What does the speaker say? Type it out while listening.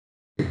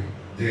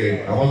যে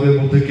আমাদের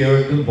মধ্যে কেউ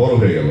একজন বড়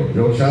হয়ে গেল।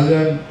 যেমন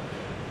শাহজাহান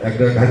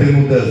একটা ঘাটের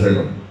মধ্যে আছে,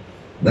 এখন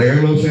দেখা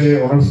গেল সে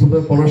অনার্স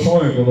পড়ার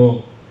সময় কোনো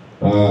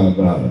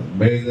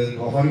মেয়েদের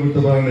অফার করতে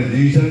পারে না,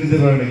 ডিসিশন দিতে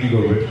পারে না, কি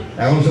করবে।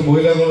 এখন সে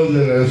মহিলা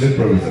কলেজের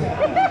প্রফেসর।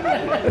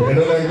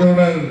 এটা হলো এক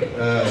ধরনের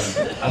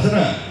আছে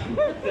না,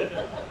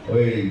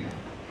 ওই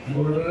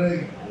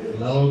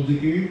লালজি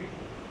কি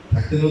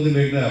থাকতে নদী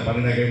মেঘ না পানি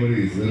না খেয়ে মরে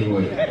গেছে।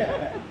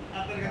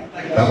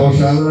 তারপর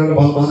শাহজাহান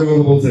বাজে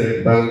কথা বলছে,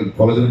 তার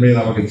কলেজের মেয়ের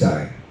আমাকে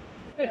চায়।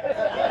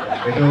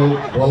 এটাও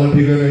বলা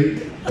ঠিক হয়।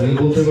 তুমি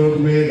বলতে পারো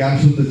মেয়ে গান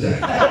শুনতে চায়,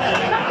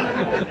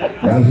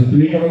 গান শুনতে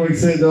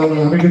ইকোনমিক্সে যাওয়ার,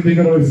 আমি কিন্তু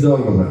ইকোনমিক্সে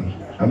যাওয়ার কথা।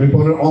 আমি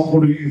পরে অঙ্ক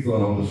ঢুকে গেছি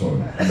আমাদের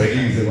সময়, বেঁকে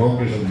গেছে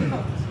অঙ্কের সামনে।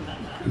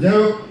 যাই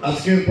হোক,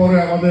 আজকের পরে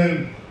আমাদের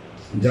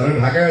যারা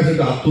ঢাকায় আছে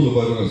একটু হাত তুলো,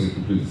 কয়জন আছে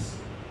একটু প্লিজ,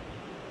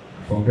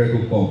 সংখ্যা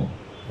খুব কম,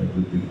 1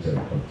 2 3 4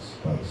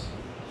 5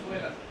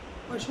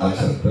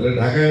 আচ্ছা, তাহলে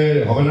ঢাকায়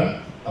হবে না,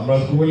 আমরা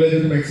কুমিল্লায়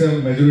যদি ম্যাক্সিমাম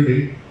মেজরিটি।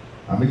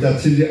 আমি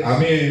চাচ্ছি যে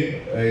আমি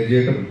যে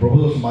একটা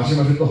প্রপোজাল মাসে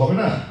মাসে তো হবে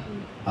না,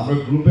 আমরা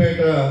গ্রুপে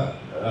একটা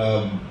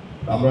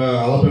আমরা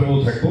আলাপের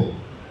মধ্যে থাকবো।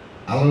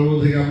 আলাপের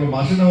মধ্যে থেকে আমরা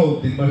মাসে না হোক,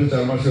 3 মাসে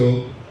 4 মাসে হোক,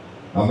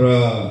 আমরা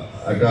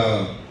একটা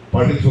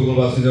পার্টি থ্রো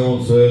করবো। আজকে যেমন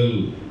সোহেল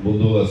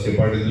বন্ধু আজকে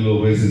পার্টি দিল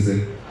ওয়েসিসে,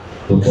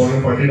 তো পরের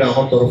পার্টিটা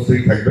আমার তরফ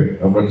থেকে থাকবে।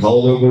 আমরা খাওয়া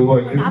দাওয়া করবো,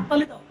 একদিন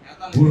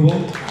ঘুরবো,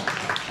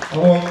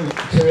 এবং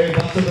সেই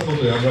বাচ্চাদের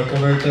মতো আমরা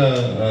কোনো একটা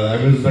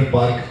অ্যামিউজমেন্ট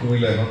পার্ক,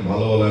 কুমিল্লা এখন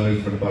ভালো ভালো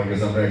অ্যামিউজমেন্ট পার্ক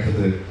আছে, আমরা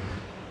একসাথে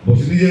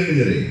বসে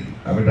নিজেরাই।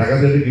 আমি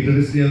ঢাকাতে একটা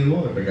গিটারিস্ট নিয়ে আসবো,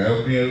 একটা গায়ক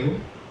নিয়ে আসবো,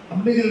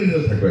 আমরা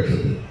নিজেরা থাকবো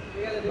একসাথে।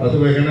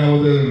 অথবা এখানে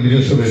আমাদের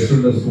নিজস্ব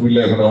রেস্টুরেন্ট আছে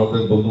কুমিল্লা, এখন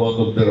আমাদের বন্ধু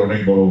বান্ধবদের অনেক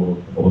বড়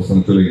অবস্থান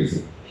চলে গেছে।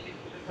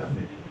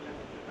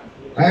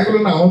 এগুলো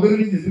না আমাদের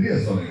নিজেদেরই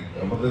আছে, অনেক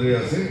আমাদেরই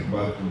আছে।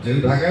 বা যে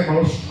ঢাকায়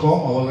মানুষ কম,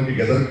 আমাদেরকে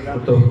গ্যাদারিং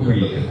করতে হবে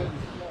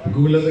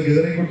কুমিল্লাতে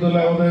গ্যাদারিং করতে হলে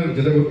আমাদের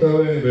যেটা করতে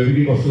হবে,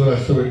 বেবি কষ্ট করে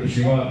আসতে হবে, একটু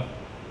সীমা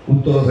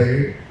উত্তরা থাকে,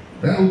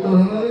 হ্যাঁ উত্তরা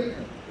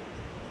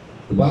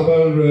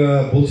বারবার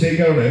বলছে। এই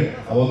কারণে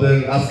আমাদের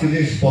আজকে যে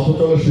পথ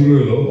চলা শুরু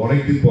হলো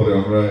অনেকদিন পরে,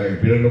 আমরা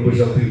 92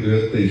 সাল থেকে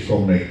 2023,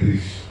 কম না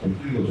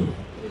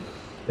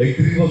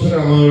 31 বছরে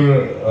আমার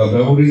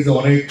মেমোরিজ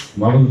অনেক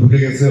মানুষ ঢুকে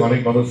গেছে, অনেক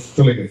মানুষ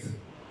চলে গেছে।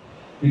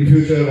 ইন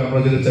ফিউচার আমরা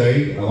যেটা চাই,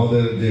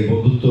 আমাদের যে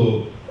বন্ধুত্ব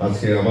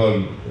আজকে আবার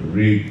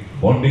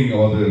বন্ডিং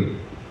আমাদের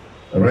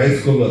রাইজ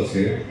করলো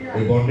আজকে,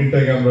 এই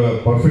বন্ডিংটাকে আমরা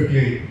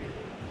পারফেক্টলি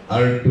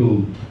আর একটু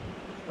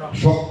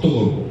শক্ত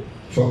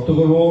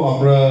করব।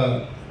 আমরা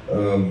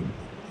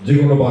যে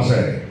কোনো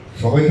বাসায়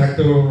সবাই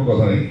থাকতে পারবো, কোনো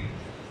কথা নেই।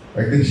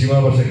 একদিন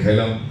সীমার বাসায়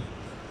খাইলাম,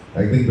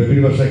 একদিন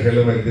বেবির বাসায়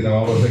খেলাম, একদিন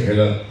আমার বাসায়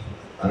খেলাম,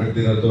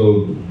 আরেকদিন হয়তো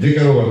যে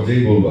কারো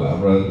যেই বলবা,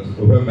 আমরা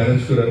ওইভাবে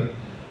ম্যানেজ করে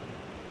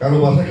কারো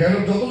বাসায়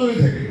খেলাম। যতজনই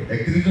থাকে,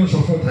 31 জন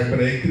সবসময় থাকবে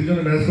না, 31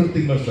 জনের ম্যানেজ করে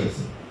 3 মাস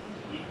লাগছে।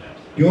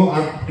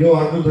 কেউ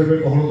 8 জন থাকবে,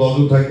 কখনো 10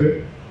 জন থাকবে,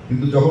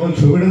 কিন্তু যখন ওই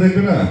ছবিটা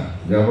দেখবে না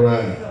যে আমরা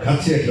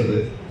খাচ্ছি একসাথে,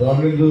 তখন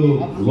কিন্তু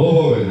লোভ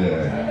হবে যে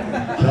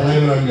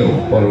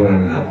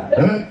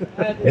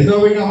এটা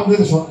হবে কি, আমাদের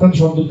সন্তান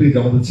সন্ততি,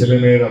 আমাদের ছেলে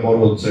মেয়েরা বড়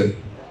হচ্ছে,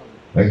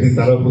 একদিন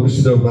তারা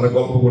প্রতিষ্ঠিত হবে, তারা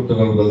গল্প করতে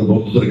পারবে তাদের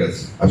বন্ধুদের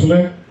কাছে। আসলে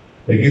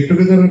এই গেট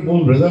টুগেদারের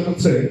মূল রেজাল্ট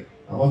হচ্ছে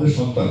আমাদের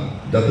সন্তান,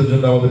 যাদের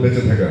জন্য আমাদের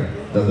বেঁচে থাকা,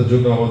 যাদের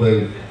জন্য আমাদের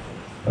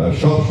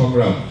সব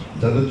সংগ্রাম,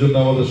 যাদের জন্য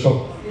আমাদের সব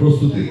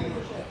প্রস্তুতি,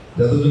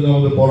 যাদের জন্য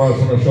আমাদের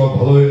পড়াশোনা সব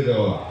ভালো হয়ে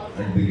যাওয়া।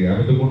 একদিকে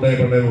আমি তো কোনটাই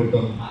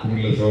করতাম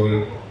কুমিল্লা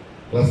শহরের,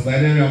 ক্লাস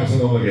 9-এ আমি আমার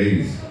সাথে আমরা গেয়ে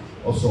গেছি,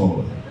 অষ্টম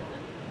আমরা।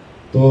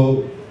 তো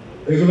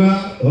এগুলা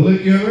হলে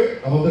কি হবে,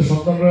 আমাদের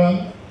সন্তানরা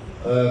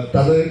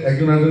তাদের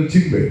একজন আরেকজন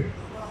চিনবে।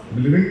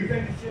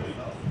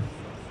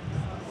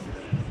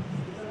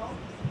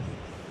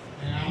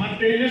 আমার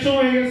ট্রেনের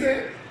সময় হয়ে গেছে,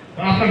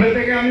 আপনাদের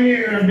থেকে আমি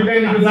বিদায়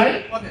নিতে চাই।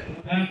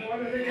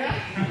 তোমাদের থেকে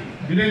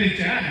বিদায়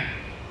নিচ্ছে। হ্যাঁ,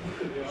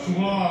 শুভ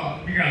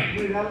বিকাল।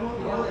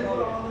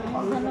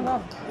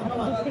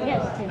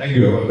 থ্যাংক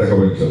ইউ, আবার দেখা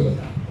হবে ইনশাআল্লাহ।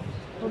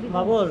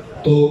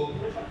 তো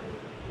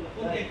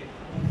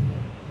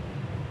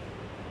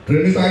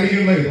ট্রেনে তো আইডি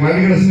কার্ড লাগে,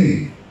 আইডি কার্ড আসেনি?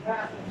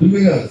 তুই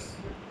কই যাস?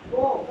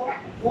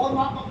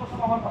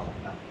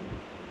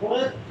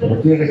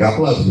 তুই একটা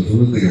গাপলা আসবে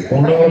শুরু থেকে,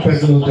 15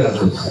 পেছন হতে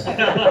আসছিস।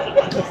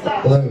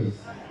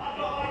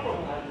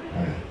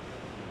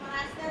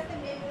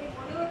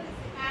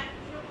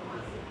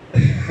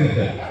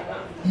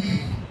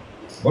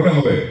 মনে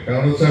হবে,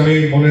 কারণ হচ্ছে আমি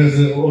মনে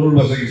আছে অরুর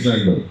বাসায় গেছিলাম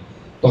একবার,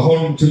 তখন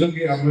ছিল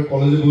কি আমরা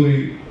কলেজে পড়ি,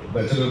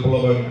 ব্যাচেলর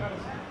পোলাবেন,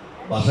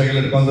 বাসা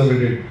গেলে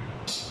কনজারভেটিভ,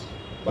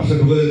 বাসা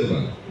ঢুকে যেত না,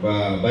 বা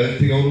বাইরের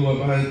থেকে অনুভব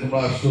হয় তোমরা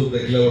আসছো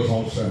দেখলে আবার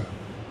সমস্যা,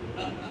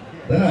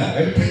 তাই না?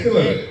 এটা থাকতে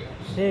পারে,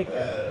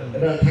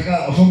 এটা থাকা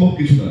অসম্ভব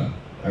কিছু না।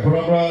 এখন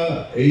আমরা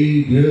এই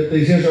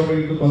 2023 আমরা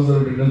কিন্তু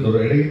কনজারভেটিভনেস ধরো,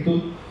 এটা কিন্তু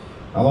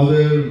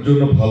আমাদের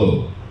জন্য ভালো।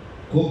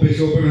 খুব বেশি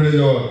ওপেন হয়ে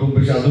যাওয়া, খুব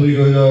বেশি আধুনিক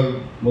হয়ে যাওয়ার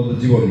মতো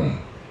জীবন না।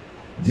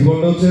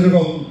 জীবনটা হচ্ছে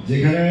এরকম,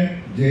 যেখানে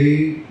যেই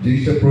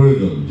জিনিসটা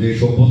প্রয়োজন, যে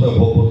সভ্যতা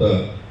ভব্যতা,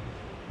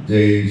 যে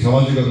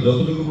সামাজিকতা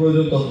যতটুকু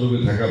প্রয়োজন ততটুকু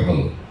থাকা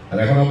ভালো। আর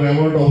এখন আমরা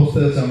এমন একটা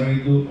অবস্থায় আছে, আমরা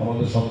কিন্তু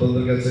আমাদের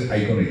সন্তানদের কাছে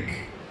আইকনিক,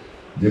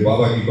 যে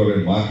বাবা কি করেন,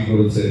 মা কি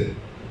করেছে,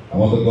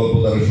 আমাদের গল্প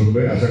তারা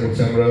শুনবে। আশা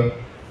করছি আমরা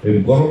এই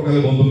গরমকালে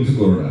বন্ধু কিছু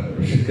করো না,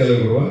 শীতকালে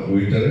করবা,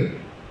 উইন্টারে।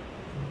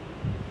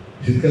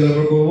 শীতকালে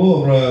আমরা করবো,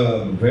 আমরা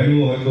ভেন্যু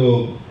হয়তো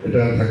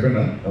এটা থাকবে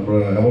না, আমরা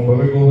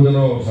এমনভাবে করবো যেন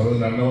সারাদিন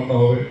রান্না বান্না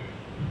হবে,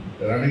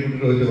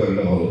 রানীকুটিটা হইতে পারে,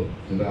 এটা ভালো,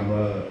 সেটা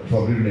আমরা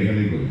সব রিভিউ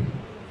এখানেই করি।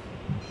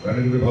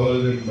 রানীকুটি ভালো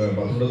যে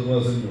বাথরুম টাথরুম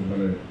আছে,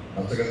 মানে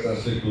বাচ্চা কাচ্চা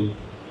আসলে একটু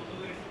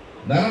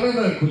না না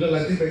না খুলে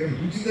লাগতেই পারে,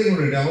 তুই চিন্তা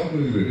করো, এটা আমার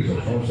করে দিবে, এটা সব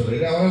সমস্যা নেই,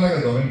 এটা আমার এলাকা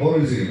তো, আমি বড়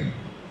হয়েছি কিনা,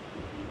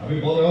 আমি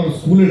বড় আমার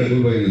স্কুলে না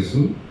দুর্বাই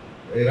স্কুল,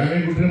 এই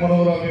রানীকুটির মনে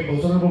হলো আমি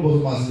বছরের পর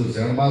বছর মাছ ধরছি,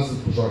 আমার মাছ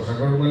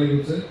সাগরের মালিক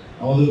হচ্ছে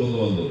আমাদের বন্ধু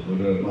বান্ধব,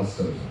 ওটা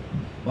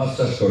মাছ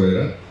চাষ করে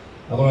এরা।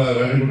 আমরা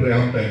রানীকুটির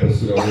এখন টাইম পাস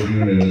করি,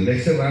 আমাদের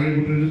নেক্সট টাইম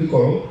রানীকুটির যদি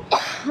করো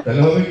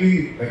তাহলে হবে কি,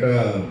 একটা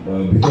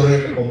ভিতরে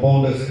একটা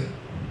কম্পাউন্ড আছে,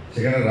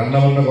 সেখানে রান্না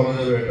বান্না করা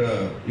যাবে, একটা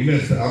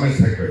ইমেজ আমেজ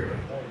থাকবে একটা,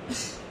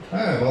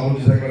 হ্যাঁ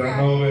বাবুর্চি থাকবে,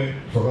 রান্না হবে,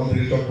 সকাল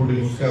থেকে চটপটি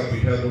ফুচকা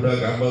পিঠা পুটা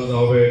গান বাজনা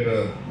হবে, এটা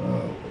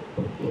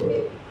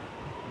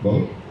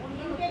বলো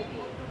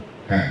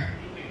হ্যাঁ।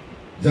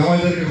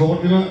 জামাইদেরকে খবর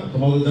দিবা,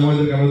 তোমাদের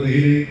জামাইদেরকে আমরা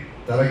দেখিনি,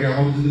 তারা কি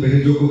আমাদের যদি বেশি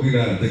যোগ্য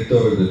কিনা দেখতে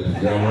হবে,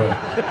 যে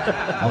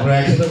আমরা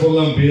একসাথে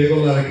বললাম বিয়ে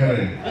করলে আর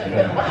এখানে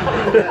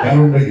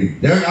কারণটা কি।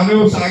 দেখ আমি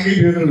অবশ্য আগেই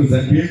বিয়ে করে নিচ্ছি,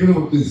 বিয়ে করে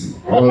করতেছি,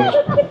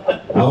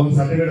 আমার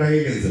সার্টিফিকেট আগে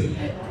গেছে।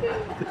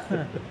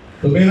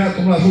 তো মেয়েরা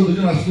তোমরা আসো,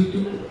 দুজন আসো, একটু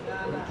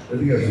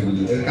এদিকে আসো,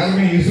 কার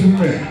মেয়ে ইউসুফ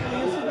মেয়ে,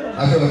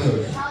 আসো আসো,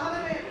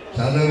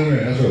 সাধারণ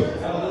মেয়ে আসো,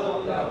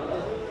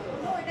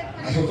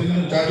 আসো,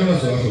 তিনজন চারজন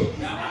আসো, আসো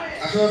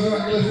আসো আসো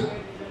আঙ্কেল আসো।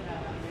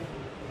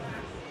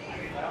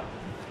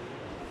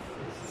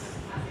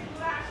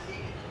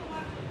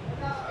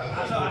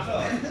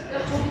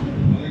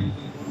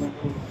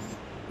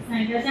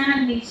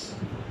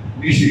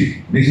 নিশি,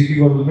 নিশি কি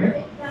করো তুমি?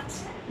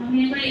 আমি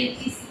এবার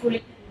এইচএসসি করে।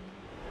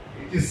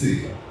 এইচএসসি,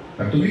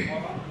 আর তুমি?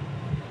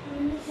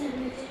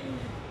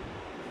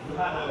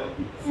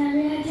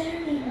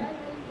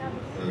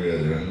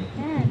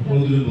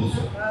 কোনদিন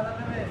বলছো?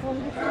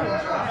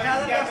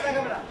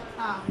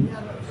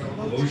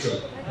 ভবিষ্যৎ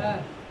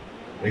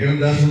এখানে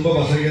যা শুনবো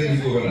বাসায় গিয়ে তুমি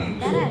করবে না,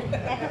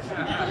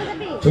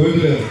 ছবি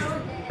তুলে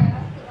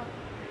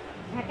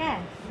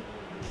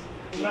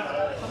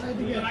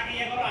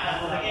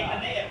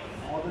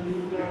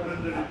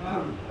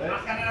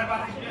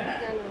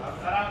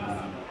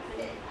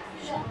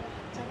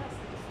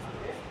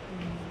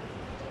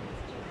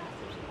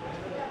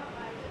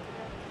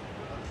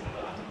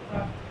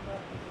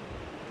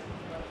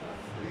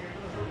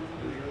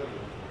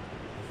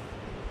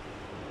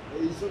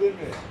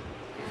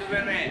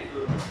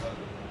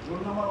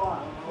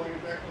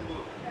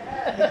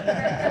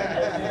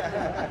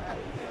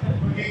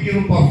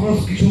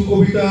কিছু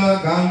কবিতা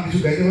গান কিছু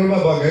গাইতে পারবা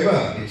বা গাইবা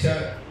ইচ্ছা?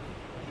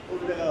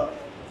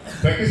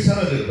 প্র্যাকটিস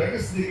ছাড়া যাবে,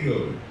 প্র্যাকটিস দিয়ে কি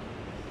হবে?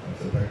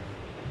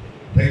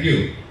 থ্যাংক ইউ,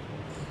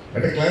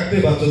 একটা ক্লাস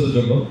দিয়ে বাচ্চাদের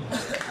জন্য।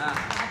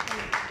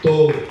 তো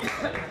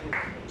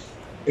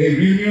এই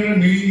রিউনিয়নের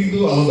মিটিং কিন্তু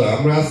আলাদা।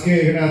 আমরা আজকে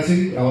এখানে আছি,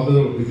 আমাদের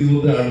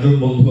ইতিমধ্যে 8 জন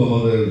বন্ধু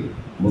আমাদের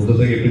মধ্যে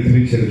থেকে পৃথিবী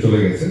ছেড়ে চলে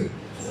গেছে,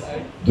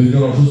 2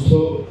 জন অসুস্থ,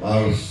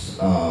 আর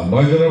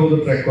 9 জনের মধ্যে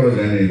ট্র্যাক করা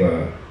যায়নি, বা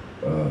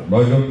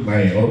 9 জন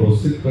নাই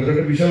অনুপস্থিত। এটা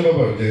একটা বিশাল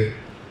ব্যাপার যে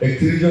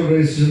 31 জন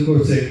রেজিস্ট্রেশন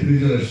করেছে, 31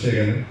 জন এসছে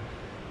এখানে,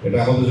 এটা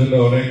আমাদের জন্য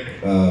অনেক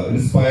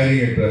ইন্সপায়ারিং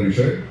একটা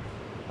বিষয়।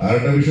 আর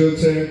একটা বিষয়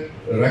হচ্ছে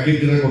রাকিব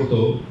যেটা করতো,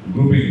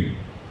 গ্রুপিং,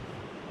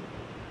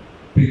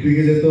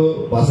 পিকনিকে যেত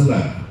বাসে না,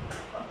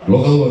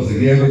 লোকাল বাসে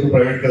গিয়ে হয়তো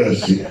প্রাইভেট কার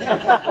আসছি।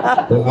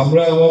 তো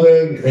আমরা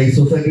আমাদের এই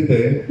সোসাইটিতে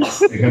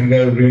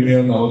এখানকার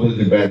ইউনিয়ন, আমাদের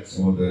যে ব্যাচ,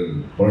 আমাদের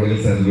পলিটিক্যাল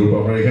সায়েন্স গ্রুপ,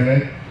 আমরা এখানে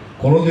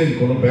কোনোদিন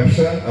কোনো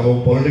ব্যবসা এবং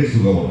পলিটিক্স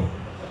ঢুকাবো না,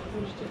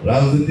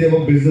 রাজনীতি এবং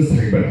বিজনেস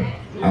থাকবে না।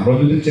 আমরা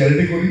যদি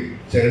চ্যারিটি করি,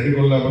 চ্যারিটি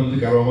করলে আমরা যদি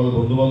কারো আমাদের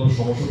বন্ধু বান্ধব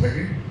সমস্যা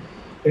থাকে,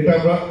 এটা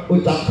আমরা ওই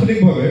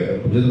তাৎক্ষণিকভাবে,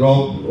 যে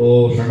রব ও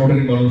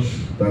সাংগঠনিক মানুষ,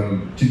 তার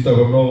চিন্তা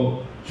ভাবনাও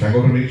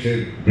সাংগঠনিক, সে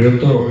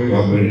বৃহত্তরভাবে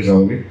ভাববে, এটা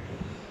স্বাভাবিক।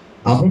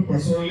 আমরা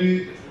পার্সোনালি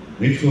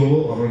রিচ করবো,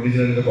 আমরা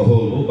নিজেরা নিজেরা কথা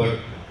বলবো, বাট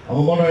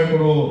আমার মনে হয়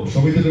কোনো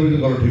সমিতি টমিতি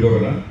করা ঠিক হবে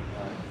না,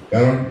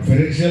 কারণ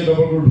ফিনান্সিয়াল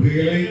ব্যাপারগুলো ঢুকে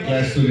গেলেই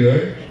ক্ল্যাশ তৈরি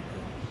হয়,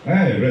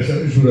 হ্যাঁ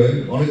রেশারেশি শুরু হয়,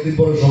 অনেকদিন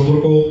পরে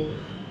সম্পর্ক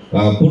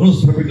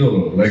পুনঃস্থাপিত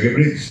হলো, লাইক এ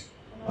ব্রিজ।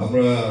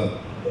 আমরা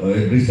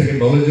ব্রিজটাকে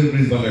নলেজের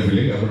ব্রিজ বানাই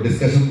ফেলি, আমরা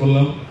ডিসকাশন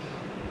করলাম।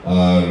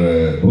 আর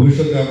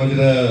ভবিষ্যতে আমরা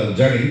যেটা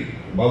জানি,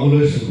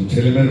 বাবুলের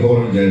ছেলেমেয়ের খবর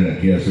আমি জানি না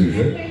কি আসে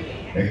বিষয়,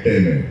 একটা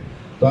মেয়ে,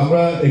 তো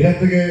আমরা এখান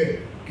থেকে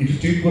কিছু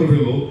টিম করে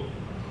ফেলবো।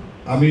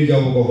 আমি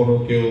যাব কখনো,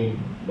 কেউ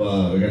বা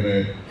এখানে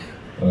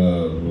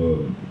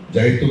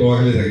জাহিদ তো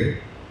নোয়াখালী থাকে,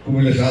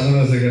 কুমিল্লা শাহজাহান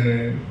আছে এখানে,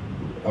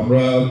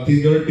 আমরা 3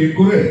 জনের টিম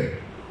করে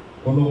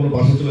কোনো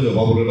বাসা চলে যাবো,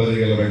 বাবুলের বাড়ি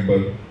গেলাম একবার,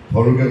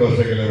 ফারুকের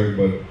বাসায় গেলাম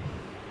একবার,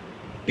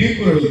 টিম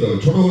করে ফেলতে হবে,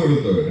 ছোট করে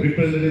ফেলতে হবে,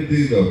 রিপ্রেজেন্টেটিভ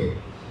দিয়ে দিতে হবে,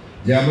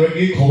 যে আমরা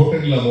গিয়ে খবরটা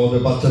নিলাম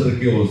আমাদের বাচ্চাদের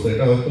কি অবস্থা।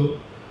 এটা হয়তো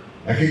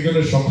এক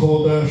একজনের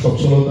সক্ষমতা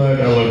সচ্ছলতা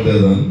এটা আলাদা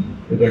দেন,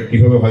 এটা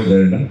কিভাবে হয়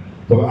জানি না,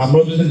 তবে আমরা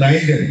যদি নাই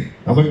জানি,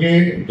 আমাকে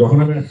যখন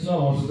আমি আসছিলাম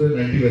আমার সাথে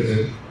 90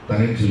 ব্যাচের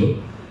তানিম ছিল,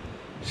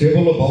 সে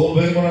বললো বাবুল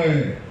ভাই মনে হয়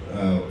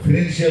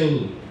ফিনান্সিয়াল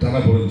টানা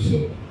পড়েছিল,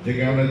 যে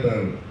কারণে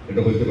তার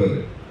এটা হইতে পারে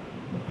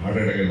হার্ট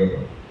অ্যাটাকের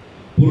ব্যাপার।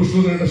 পুরুষ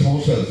লোকের একটা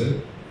সমস্যা আছে,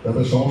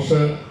 তাদের সমস্যা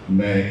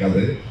নেয়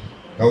কাঁধে,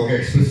 কাউকে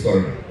এক্সপ্রেস করে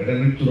না। এটা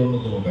মৃত্যুর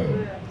অন্যতম কারণ,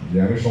 যে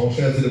আমি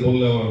সমস্যায় আছি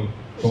বললে আমার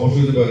সমস্যা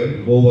হতে পারে,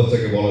 বউ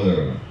বাচ্চাকে বলা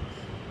যাবে না,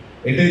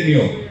 এটাই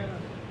নিয়ম।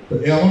 তো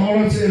আমার মনে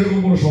হচ্ছে এরকম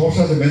কোনো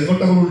সমস্যা আছে।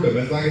 মেজবারটা আমার উল্টা,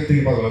 মেজবা আগের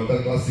থেকে পাগল। আমি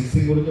তার ক্লাস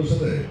 16 পড়ি তোর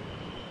সাথে,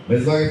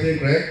 মেজবা আগের থেকে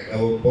ক্র্যাক,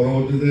 এবং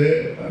পরবর্তীতে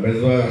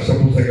মেজবা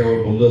আশাপুর থেকে আমার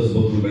বন্ধু আছে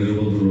বদরুল, মেজর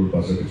বদরুল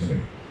পাশের পিছনে।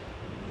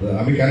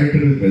 আমি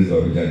কানেক্টেড উইথ মেজবা,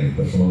 আমি জানি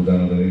তার সম্বন্ধে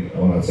জানাজানি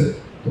আমার আছে।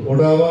 তো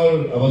ওটা আবার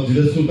আমার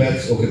জিরো স্কুল ব্যাচ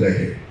ওকে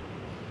দেখে,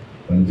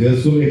 জিরো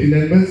স্কুল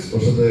 89 ব্যাচ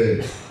ওর সাথে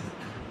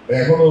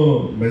এখনো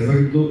মেজবা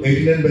কিন্তু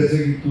 89 ব্যাচে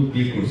কিন্তু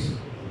ক্লিক করছে।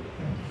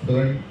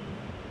 সুতরাং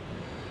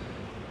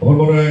আমার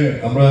মনে হয়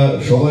আমরা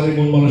সবারই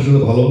মন মানুষের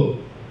ভালো,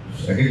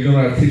 এক একজন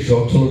আর্থিক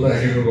সচ্ছলতা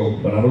এক এক রকম।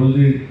 মানে আমরা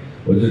যদি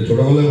ওই যে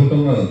ছোটবেলায়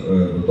বলতাম না,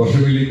 10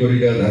 মিলি করি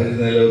ধারিজ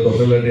নাইলে 10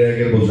 লাখে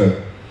একের বোঝা,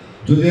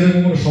 যদি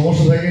এরকম কোনো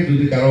সমস্যা থাকে,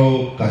 যদি কারো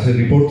কাছে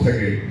রিপোর্ট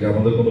থাকে যে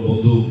আমাদের কোনো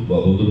বন্ধু বা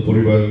বন্ধুর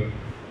পরিবার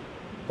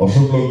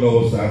অসংলগ্ন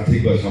অবস্থা আর্থিক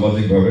বা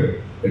সামাজিকভাবে,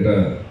 এটা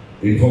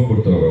ইনফর্ম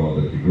করতে হবে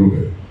আমাদেরকে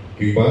গ্রুপে,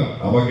 কিংবা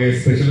আমাকে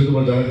স্পেশালি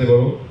তোমরা জানাতে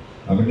পারো।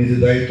 আমি নিজে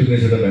দায়িত্ব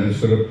নিয়ে সেটা ম্যানেজ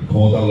করে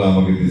ক্ষমতা আল্লাহ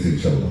আমাকে দিয়েছে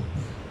ইনশাল্লাহ।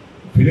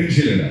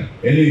 ফিনান্সিয়ালি না,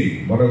 এনি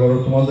মনে করো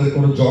তোমাদের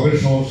কোনো জবের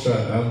সমস্যা,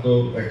 এখন তো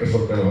একটা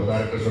সরকার হয়তো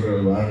আরেকটা সরকার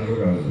হবে, আরেকটা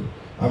সরকার আসবে,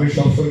 আমি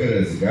সব সরকারে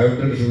আছি,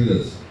 গায়কদের সুবিধা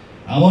আছে।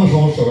 আমার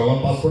সমস্যা হবে, আমার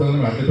পাসপোর্ট আমি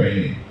হাতে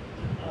পাইনি,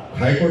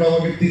 হাইকোর্ট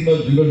আমাকে 3 মাস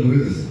 2 মাস ঘুরে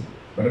দিয়েছে,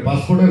 মানে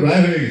পাসপোর্টের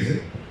রায় হয়ে গেছে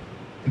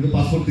কিন্তু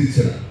পাসপোর্ট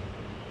দিচ্ছে না।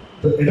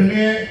 তো এটা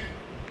নিয়ে,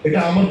 এটা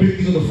আমার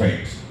ব্যক্তিগত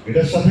ফাইট,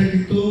 এটার সাথে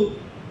কিন্তু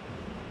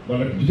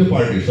মানে দুটো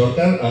পার্টি,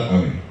 সরকার আর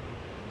আমি,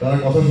 তারা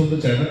কথা শুনতে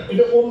চায় না।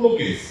 এটা অন্য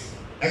কেস,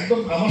 একদম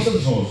আমার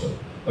সাথে সমস্যা।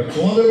 বাট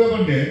তোমাদের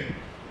ব্যাপার নিয়ে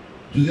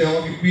যদি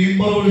আমাকে পিএম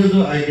বলা বলে যেত,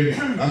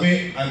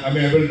 আমি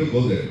অ্যাবল টু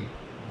গো দেয়ার,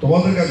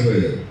 তোমাদের কাজ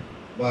হয়ে যাবে।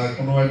 বা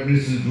কোনো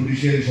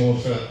জুডিশিয়ারি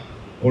সমস্যা,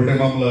 কোর্টে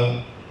মামলা,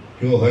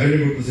 কেউ হয়রানি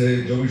করতেছে,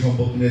 জমি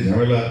সম্পত্তি নিয়ে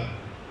ঝামেলা,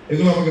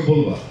 এগুলো আমাকে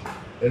বলবা।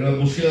 এরা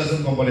মুশকিল আছেন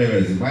কোম্পানি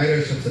হয়েছে, মায়ের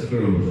একসাথে সেট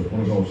করে বলবো,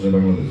 কোনো সমস্যা নেই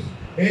বাংলাদেশ,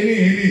 এনি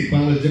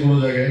বাংলাদেশ যে কোনো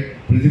জায়গায়,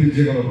 পৃথিবীর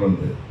যে কোনো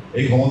প্রান্তে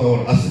এই ক্ষমতা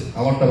আমার আছে,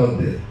 আমারটা বাদ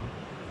দিয়ে।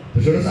 তো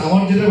সেটা হচ্ছে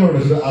আমার যেটা ব্যাপারটা,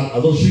 সেটা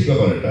আদর্শিক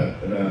ব্যাপার। এটা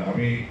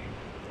আমি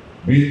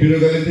বিএনপিরও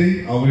গালি দিই,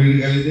 আওয়ামী লীগের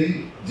গালি দিই,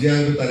 যে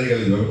আসবে তারই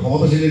গালি দিই, আমি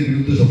ক্ষমতাশীলের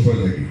বিরুদ্ধে সবসময়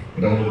থাকি,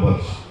 এটা আমার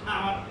অভ্যাস।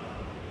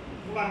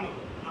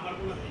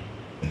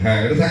 হ্যাঁ,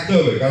 এটা থাকতে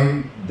হবে, কারণ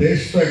দেশ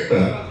তো একটা,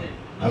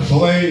 আর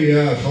সবাই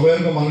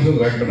এরকম মানুষের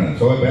রাখবে না,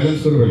 সবাই ব্যালেন্স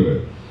করে ফেলবে।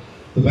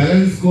 তো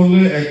ব্যালেন্স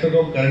করলে একটা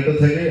রকম ক্যারেক্টার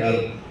থাকে, আর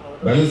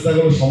ব্যালেন্স না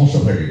করলে সমস্যা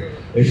থাকে।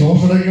 এই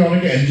সমস্যাটাকে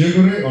অনেকে এনজয়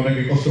করে,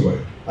 অনেকে কষ্ট পায়,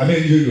 আমি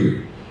এনজয় করি।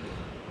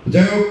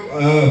 যাই হোক,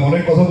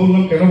 অনেক কথা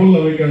বললাম, কেন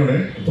বললাম এই কারণে,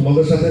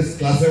 তোমাদের সাথে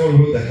ক্লাসে আমার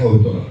ভাবে দেখা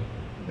হতো না,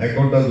 1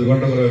 ঘন্টা 2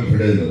 ঘন্টা করে আমি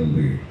ফিরে যেতাম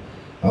দিকে,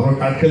 আমরা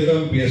কাঠ খেলতাম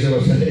পিয়াসে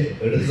বাসায়,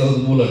 এটা ছিল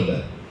মূল আড্ডা।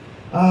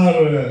 আর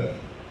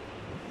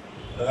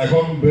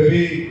এখন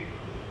বেবি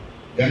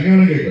গান কে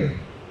অনেক একটা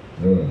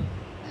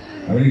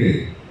আমি কে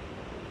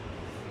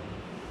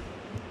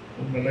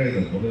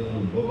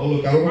বলো,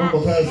 কারো কোনো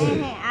কথা আছে?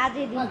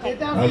 আজই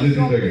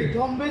দিনটাকে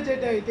জম্বে,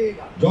 যেটা এটাই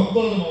জম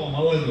বলো না,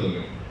 মাল্লাই বলো,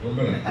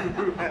 জমবে না,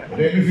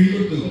 এটা একটু ফিল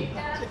করতে হবে।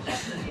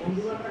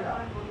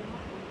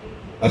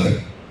 আচ্ছা,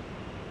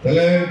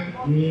 তাহলে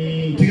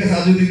ঠিক আছে,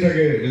 আজই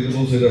দিনটাকে যেহেতু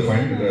বলছে, এটা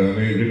ফাইন, এটা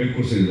আমি রিমেক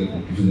করছি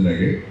কিছুদিন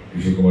আগে,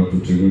 কিশোর কুমার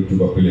টু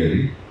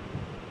বাপিলিয়ারি।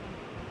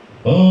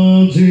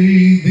 আজ এই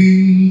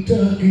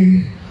দিনটাকে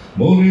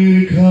মনের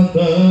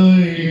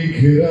খাতায়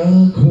লিখে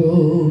রাখো,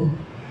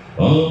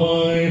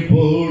 আমায়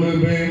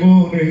পড়বে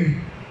মনে,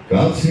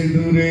 কাছে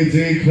দূরে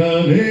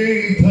যেখানেই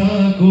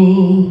থাকো।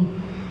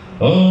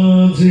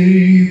 আজ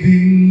এই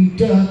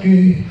দিনটাকে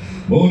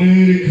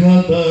মনের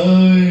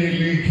খাতায়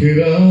লিখে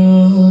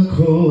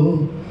রাখো,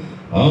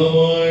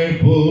 আমায়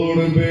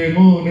পড়বে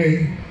মনে,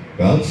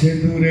 কাছে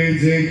দূরে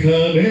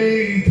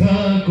যেখানেই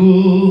থাকো।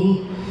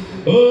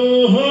 ও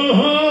হা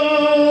হা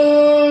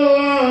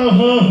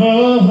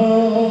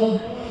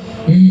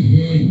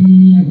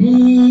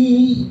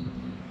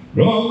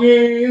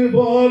রঙের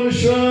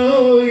বর্ষা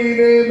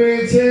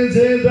নেমেছে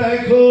যে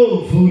দেখো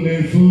ফুলে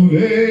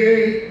ফুলে,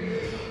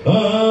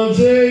 আজ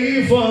এই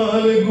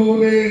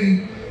ফাল্গুনে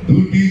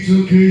দুটি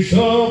চোখে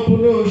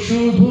স্বপ্ন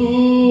শুধু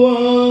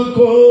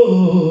আঁকো।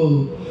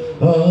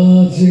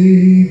 আজ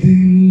এই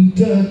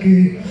দিনটাকে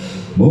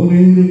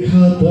মনের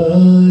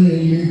খাতায়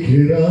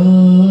লিখে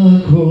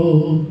রাখো,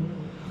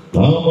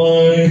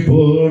 আমায়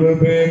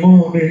পড়বে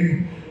মনে,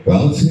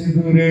 কাছে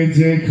দূরে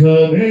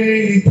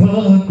যেখানেই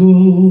থাকো।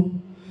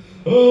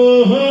 ও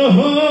হা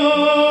হা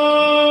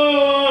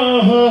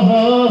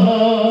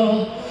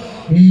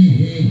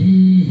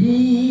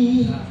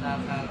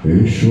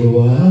এসো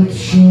আজ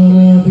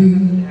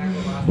সারাদিন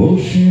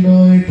বসে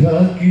নয়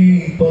থাকি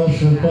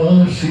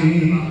পাশাপাশি,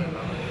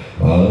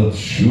 আজ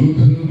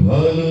শুধু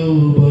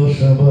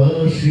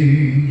ভালোবাসাবাসি,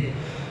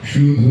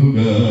 শুধু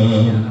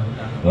গান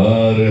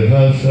আর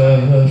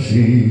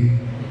হাসাহাসি,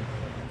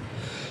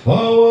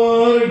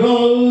 হাওয়ার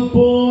গল্প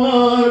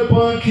আর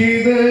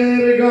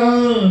পাখিদের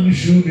গান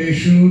শুনে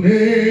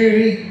শুনে,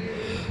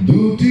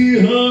 দুটি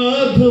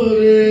হাত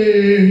ধরে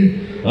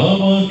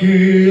আমাকে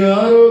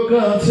আরো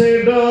কাছে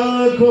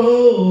ডাকো।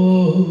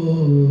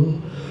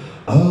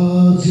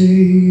 আজ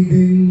এই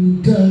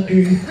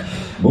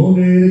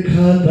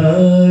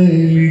খাতায়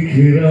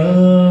লিখে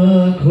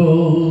রাখো,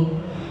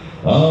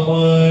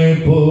 আমায়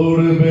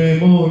পড়বে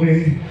মনে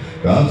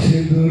কাছে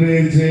দূরে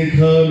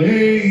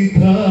যেখানেই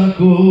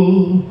থাকো।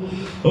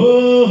 ও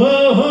হো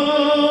হো,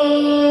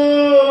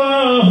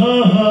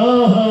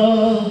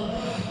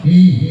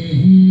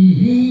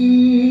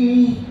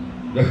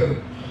 দেখো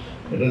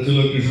এটা ছিল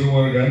কিশোর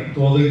কুমারের গান।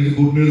 তোমাদের কিছু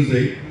গুড নিউজ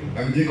দেই,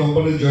 আমি যে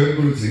কোম্পানি জয়েন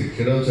করেছি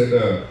সেটা হচ্ছে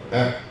একটা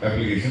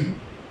অ্যাপ্লিকেশন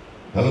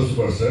হ্যালো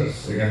সুপারস্টার্স।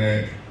 এখানে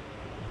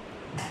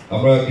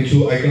আমরা কিছু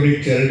আইকনিক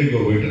চ্যারিটি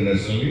করবো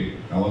ইন্টারন্যাশনালি।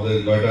 আমাদের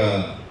 9টা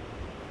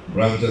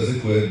ব্রাঞ্চ আছে,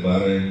 কুয়েত,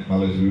 বাহরাইন,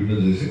 মালয়েশিয়া, বিভিন্ন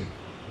দেশে।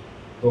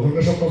 তো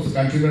ওখানকার সমস্ত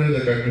কান্ট্রি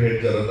ম্যানেজার, কান্ট্রি হেড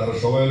যারা, তারা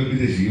সবাই হলো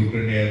বিদেশি,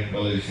 ইউক্রেনিয়ান,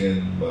 মালয়েশিয়ান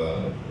বা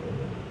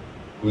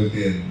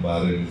কুয়েতিয়ান,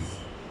 বাহরাইন।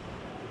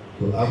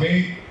 তো আমি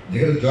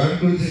যেখানে জয়েন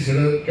করেছি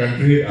সেটার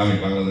কান্ট্রি হেড আমি,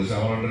 বাংলাদেশে।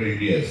 আমার আন্ডারে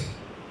ইন্ডিয়া আছে।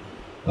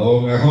 এবং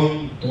এখন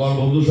তোমার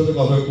বন্ধুর সাথে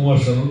কথা, কুমার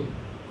শানু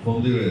ফোন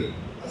দিবে,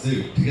 আচ্ছা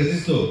ঠিক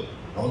আছিস তো,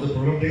 আমাদের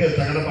প্রোগ্রাম ঠিক আছে,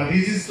 টাকাটা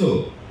পাঠিয়েছিস তো।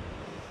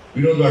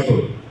 বিনোদ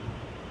রাঠোর,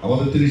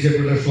 আমাদের 30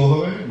 এপ্রিল শো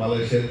হবে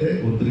মালয়েশিয়াতে,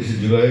 29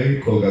 জুলাই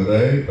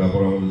কলকাতায়,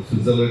 তারপর আমাদের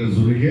সুইজারল্যান্ডের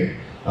জুরিখে।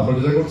 আমরা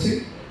যেটা করছি,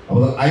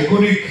 আমাদের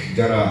আইকনিক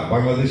যারা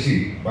বাংলাদেশি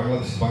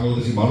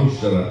মানুষ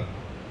যারা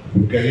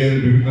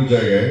ক্যারিয়ারের বিভিন্ন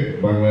জায়গায়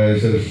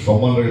বাংলাদেশের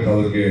সম্মান রেখে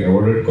তাদেরকে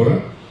অ্যাওয়ার্ডেড করা,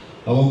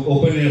 এবং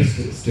ওপেন এয়ার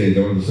স্টেজ।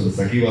 আমাদের সাথে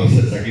সাকিব আছে,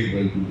 সাকিব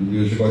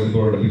কয়েকদিন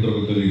পর একটা বিতর্ক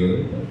তৈরি করে,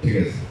 ঠিক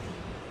আছে।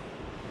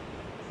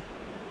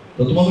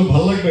 তো তোমাদের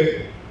ভালো লাগবে,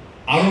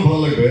 আরো ভালো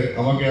লাগবে,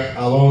 আমাকে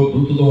আরো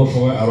দ্রুততম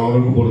সময় আরো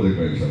অনেক উপরে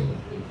দেখবে ইনশাআল্লাহ।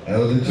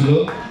 এতদিন ছিল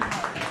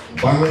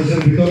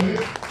বাংলাদেশের ভিতরে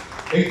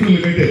একটু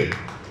লিমিটেড,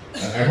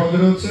 এখন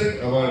যেটা হচ্ছে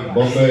আমার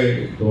বম্বে,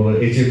 তোমার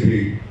HMP,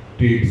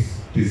 টিপস,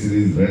 টি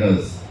সিরিজ,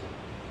 ভেনাস,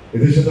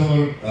 এদের সাথে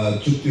আমার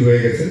চুক্তি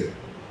হয়ে গেছে।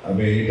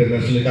 আমি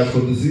ইন্টারন্যাশনালি কাজ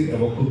করতেছি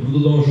এবং খুব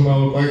দ্রুততম সময়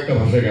আমার কয়েকটা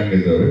ভাষায় গান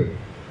গাইতে হবে।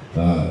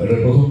 এটা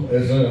প্রথম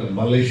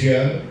মালয়েশিয়া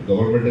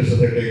গভর্নমেন্টের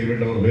সাথে একটা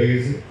এগ্রিমেন্ট আমার হয়ে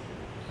গেছে,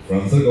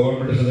 ফ্রান্সের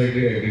গভর্নমেন্টের সাথে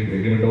একটা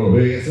এগ্রিমেন্ট আমার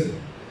হয়ে গেছে।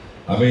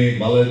 আমি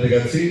মালয়েশিয়াতে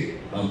যাচ্ছি।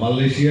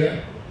 মালয়েশিয়া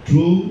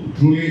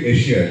ট্রুলি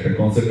এশিয়া একটা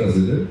কনসেপ্ট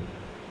আছে, যে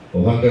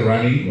ওখানকার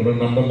রানী, ওনার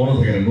নামটা মনে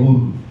থাকে না, নূর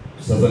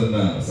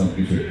সাজান্না সাম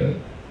কিছু একটা,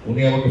 উনি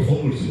আমাকে ফোন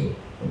করছিল,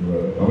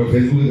 আমি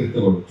ফেসবুকে দেখতে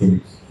পাবো, ছবি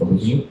কথা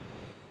ছিল।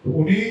 তো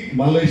উনি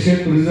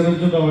মালয়েশিয়ার ট্যুরিজমের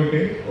জন্য আমাকে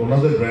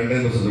ওনাদের ব্র্যান্ড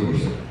অ্যাম্বাসেডর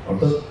করছে।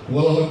 অর্থাৎ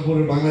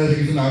কুয়ালালামপুরের, বাংলাদেশে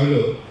কিছু না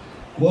হলেও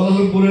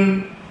কুয়ালালামপুরের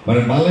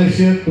মানে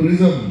মালয়েশিয়ার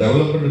ট্যুরিজম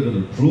ডেভেলপমেন্টের জন্য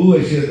ট্রু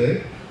এশিয়াতে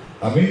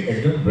আমি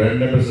একজন ব্র্যান্ড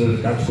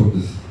অ্যাম্বাসেডর কাজ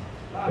করতেছি।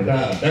 এটা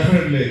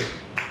ডেফিনেটলি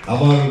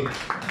আমার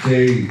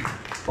যেই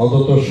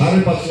অন্তত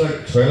 5.5 লাখ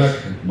 6 লাখ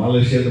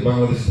মালয়েশিয়াতে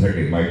বাংলাদেশে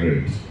থাকে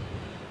মাইগ্রেন্ট,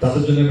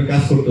 তাদের জন্য আমি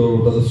কাজ করতে পারবো,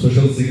 তাদের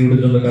সোশ্যাল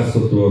সিকিউরিটির জন্য কাজ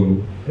করতে পারবো।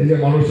 এই যে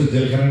মানুষের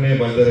জেলখানা নিয়ে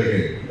বাইরে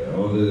রাখে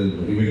আমাদের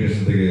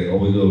ইমিগ্রেশন থেকে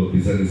অবৈধ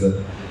ভিসা টিসা,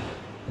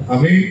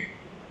 আমি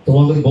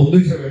তোমাদের বন্ধু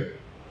হিসেবে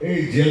এই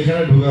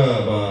জেলখানায় ঢোকা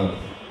বা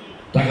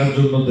টাকার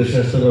জন্য দেশে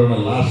আসতে পারে না,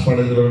 লাশ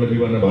পাঠাতে পারে না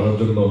বিমানে ভাড়ার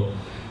জন্য,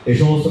 এই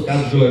সমস্ত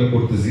কাজগুলো আমি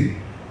করতেছি।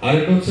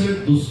 আরেকটা হচ্ছে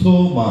দুস্থ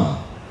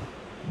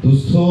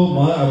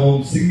মা এবং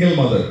সিঙ্গেল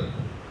মাদার,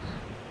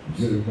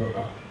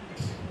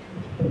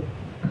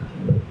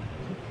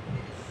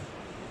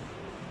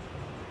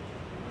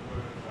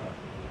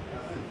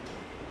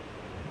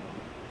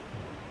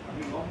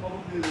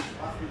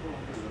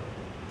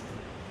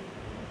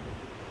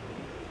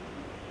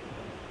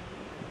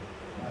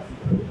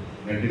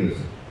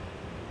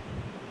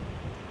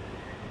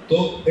 তো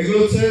এগুলো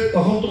হচ্ছে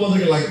তখন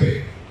তোমাদেরকে লাগবে।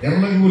 কেন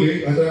লাগবে বলি,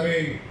 হয়তো আমি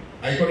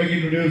আইকনিক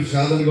ইন্ট্রোডিউস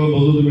শাহজাহান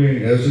বন্ধু, তুমি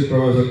অ্যাসোসিয়েট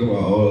প্রফেসর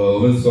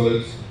ওমেন্স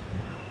কলেজ,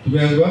 তুমি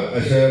আসবা,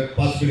 এসে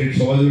 5 মিনিট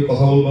সবাই তুমি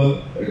কথা বলবা,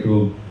 একটু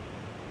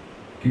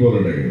কি বলো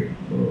এটাকে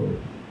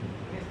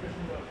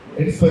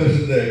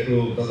ইন্সপিরেশন দেয়, একটু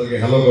তাদেরকে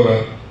হ্যালো করা,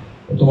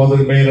 তোমাদের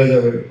মেয়েরা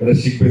যাবে, এরা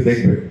শিখবে,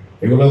 দেখবে,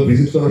 এগুলো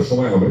ভিজিট করার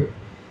সময় হবে।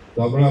 তো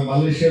আমরা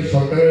মালয়েশিয়ার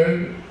সরকারের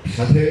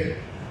সাথে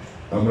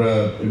আমরা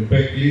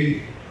ইম্প্যাক্টলি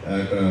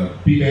একটা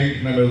পি ব্যাংক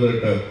নামে ওদের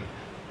একটা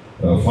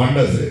ফান্ড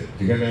আছে,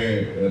 যেখানে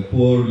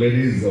পুয়ার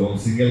লেডিজ এবং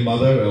সিঙ্গেল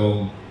মাদার, এবং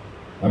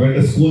আমি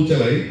একটা স্কুল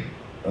চালাই,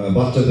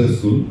 বাচ্চাদের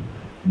স্কুল,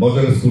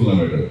 মজার স্কুল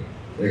নামে এটা।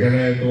 এখানে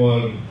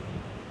তোমার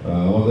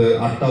আমাদের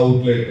 8টা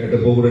আউটলেট একটা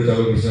বগুড়ে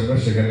চালু করছি আমরা,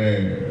 সেখানে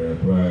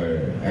প্রায়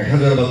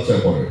 1000 বাচ্চা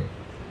পড়ে।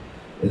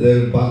 এদের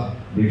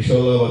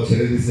রিক্সাওয়ালা বা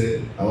ছেড়ে দিছে,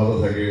 আলাদা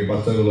থাকে,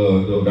 বাচ্চাগুলো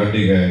হয়তো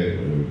ডান্ডি খায়,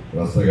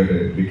 রাস্তাঘাটে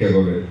ভিক্ষা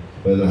করে,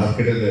 বা এদের হাত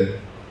কেটে দেয়,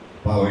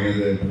 পা ভেঙে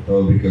দেয়, তাও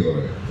ভিক্ষা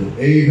করে। তো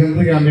এইখান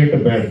থেকে আমি একটা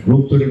ব্যাড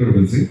গ্রুপ তৈরি করে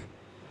ফেলছি,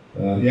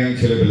 ইয়াং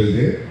ছেলে পেলে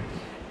দিয়ে।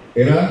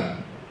 এরা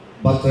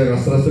বাচ্চা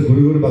রাস্তায়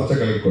ঘুরে ঘুরে বাচ্চা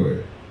কালেক্ট করে,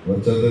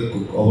 বাচ্চাদের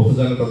অবস্থা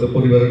জানে, তাদের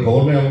পরিবারের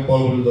খবর নেই, এবং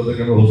পরবর্তী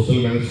তাদেরকে আমরা হোস্টেল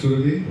ম্যানেজ করে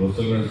দিই।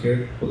 হোস্টেল ম্যানেজকে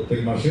প্রত্যেক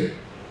মাসে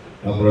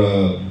আমরা,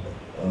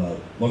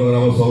 মনে করেন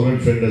আমার সলভেন্ট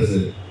ফ্রেন্ড আছে,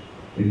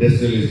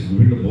 ইন্ডাস্ট্রিয়ালিস্ট,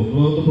 বিভিন্ন বন্ধু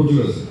বান্ধব তো প্রচুর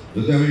আছে,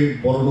 যদি আমি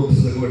বড় লোকদের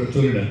সাথে খুব একটা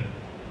চলি না,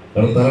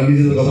 কারণ তারা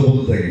নিজেদের কথা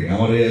বলতে থাকে,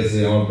 আমার এই আছে,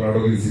 আমার প্রাডো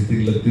কিনছি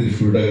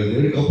 3,30,000 টাকা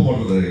দিয়ে, গল্প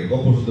মারতে থাকে,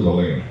 গল্প শুনতে ভালো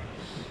লাগে না।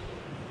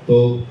 তো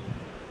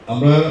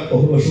আমরা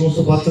ওই সমস্ত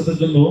বাচ্চাদের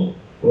জন্য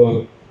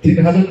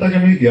 3,000 টাকা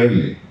নিই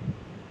ইয়ারলি।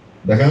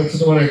 দেখা যাচ্ছে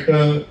তোমার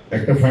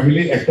একটা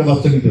ফ্যামিলি একটা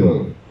বাচ্চা নিতে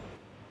পারবে,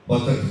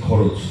 বাচ্চার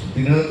খরচ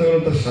 3,000 টাকা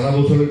তার সারা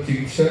বছরের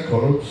চিকিৎসা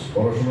খরচ,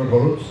 পড়াশোনার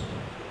খরচ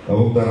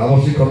এবং তার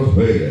আবাসিক খরচ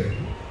হয়ে যায়।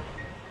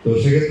 তো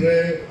সেক্ষেত্রে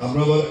আমরা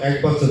আবার এক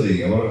বাচ্চা দিই,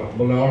 আবার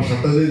বলে আমার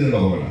 7টা দিয়ে দিলে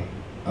হবে না।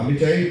 আমি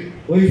চাই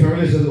ওই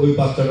ফ্যামিলির সাথে ওই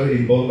বাচ্চাটার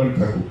ইনভলভমেন্ট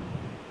থাকুক।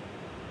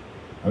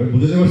 আমি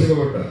বুঝতে পারছি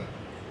ব্যাপারটা।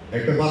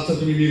 একটা বাচ্চা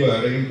তুমি নিবা,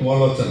 এটা কিন্তু তোমার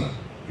বাচ্চা না,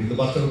 কিন্তু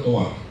বাচ্চাটা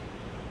তোমার।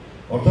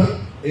 অর্থাৎ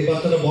এই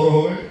বাচ্চাটা বড়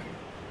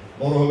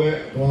হবে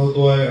তোমাদের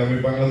দোয়ায়। আমি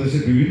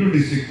বাংলাদেশের বিভিন্ন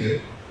ডিস্ট্রিক্টে,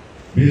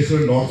 বিশেষ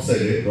করে নর্থ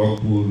সাইডে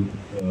রংপুর,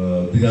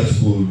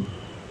 দিনাজপুর,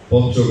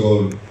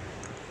 পঞ্চগড়,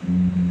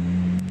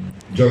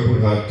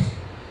 জয়পুরহাট,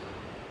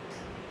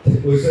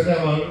 ওই সাইডে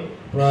আমার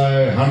প্রায়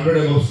 100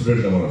 এবং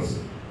স্টুডেন্ট আমার আছে,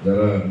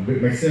 যারা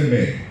ম্যাক্সিমাম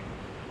মেয়ে।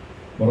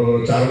 মনে করো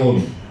 4 বোন,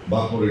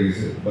 বাপ মরে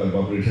গেছে,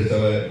 বাপ রিক্সা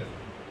চালায়,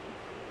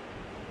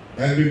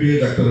 MBBA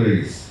ডাক্তার হয়ে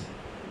গেছে,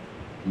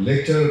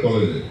 লেকচারার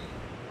কলেজে,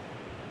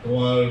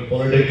 তোমার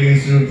পলিটেকনিক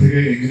ইনস্টিটিউট থেকে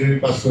ইঞ্জিনিয়ারিং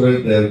পাস করে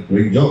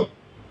ডুইং জব।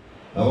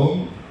 এবং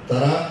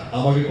তারা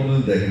আমাকে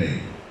কোনোদিন দেখে নেই।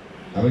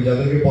 আমি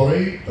যাদেরকে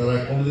পড়াই তারা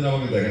কোনোদিন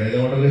আমাকে দেখে নেই।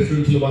 যেমন একটা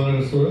রেস্টুরেন্ট ছিল, বাংলা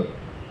রেস্টুরেন্ট,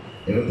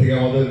 এটা থেকে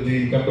আমাদের যে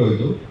ইনকামটা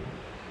হইতো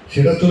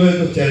সেটা চলে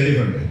যেত চ্যারিটি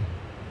ফান্ডে।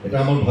 এটা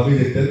আমার ভাবি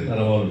দেখতেন আর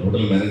আমার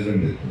হোটেল ম্যানেজমেন্ট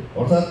দেখতেন।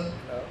 অর্থাৎ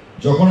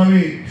যখন আমি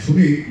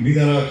শুনি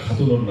মিনারা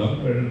খাতুনের নাম,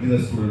 এটা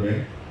দিনাজপুরের মেয়ে,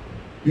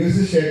 কি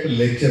হয়েছে, সে একটা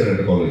লেকচারার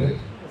একটা কলেজে,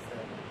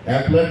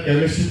 অ্যাপ্লাইড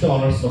কেমিস্ট্রিতে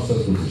অনার্স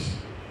মাস্টার্স করছে।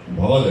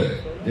 ভাবা যায়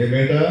যে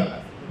মেয়েটা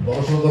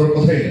পড়াশোনা করার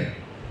কথাই না।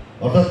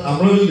 অর্থাৎ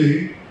আমরা যদি,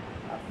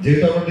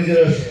 যেহেতু আমরা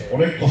নিজেরা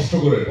অনেক কষ্ট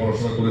করে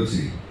পড়াশোনা করেছি,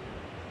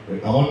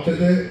 আমার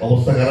থেকে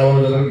অবস্থা খারাপ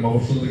হলে যারা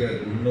মফস্বল থেকে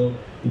বিভিন্ন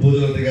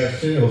উপজেলা থেকে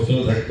আসছে,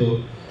 হোস্টেলে থাকতো,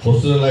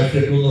 হোস্টেলের লাইফটা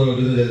একটু অন্যরকম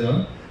যদি যেতাম,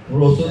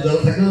 আমরা হোস্টেলে যারা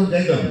থাকতো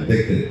যাইতাম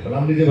দেখতে, কারণ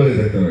আমি নিজে বাড়ি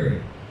থাকতাম এখানে।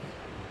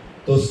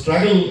 তো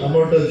স্ট্রাগল এমন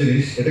একটা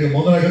জিনিস, এটাকে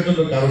মনে রাখার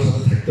জন্য কারোর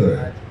সাথে থাকতে হয়।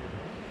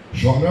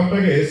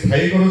 সংগ্রামটাকে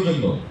স্থায়ী করার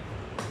জন্য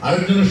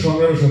আরেকজনের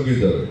সংগ্রামের সঙ্গে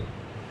দিতে হবে।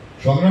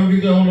 সংগ্রাম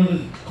কিন্তু এমন না যে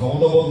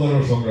ক্ষমতা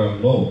বদলানোর সংগ্রাম,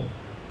 নো,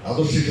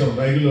 আদর্শিক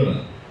সংগ্রাম, এগুলো না।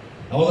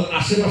 আমাদের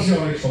আশেপাশে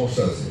অনেক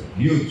সমস্যা আছে,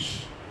 হিউজ।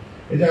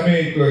 এই যে আমি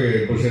একটু আগে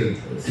বসে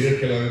সিগারেট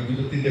খেলাম, আমি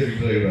 2-3টা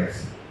ফিল্টার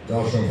রাখছি,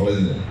 যাওয়ার সময় ফলে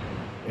দিলাম।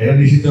 এটা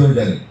নিষিদ্ধ আমি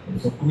জানি,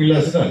 সব কুমিল্লা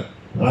আছে না,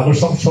 আর আমার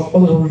সব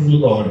কথা সমস্যা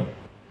তো হবে না।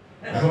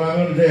 এখন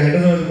আমি যে হেঁটে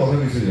যাবে কথা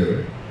মিশে যাবে,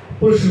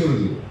 পরিষ্কার করে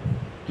দেবো।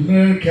 তুমি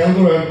খেয়াল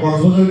করো,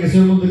 কক্সবাজার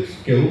কেসের মধ্যে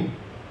কেউ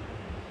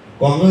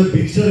কক্সবাজার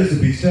বিচটা দেখছে,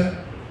 বিচটা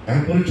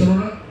এখন পরিচ্ছন্ন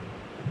না,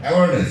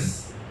 অ্যাওয়ারনেস,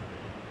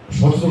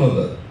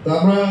 সচেতনতা। তা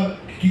আমরা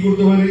কি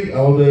করতে পারি,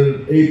 আমাদের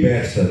এই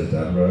ব্যাচটা যেটা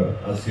আমরা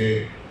আজকে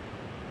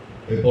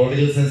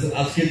পলিটিক্যাল সায়েন্স,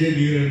 আজকে যে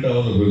ইউনিয়নটা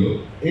আমাদের হইলো,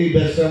 এই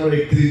ব্যাচটা আমরা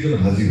 31 জন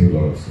হাজির হইলো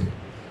আজকে।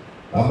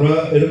 আমরা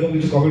এরকম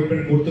কিছু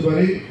কমিটমেন্ট করতে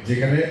পারি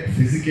যেখানে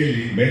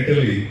ফিজিক্যালি,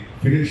 মেন্টালি,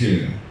 ফিনান্সিয়ালি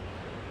না,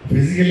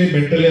 ফিজিক্যালি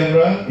মেন্টালি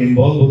আমরা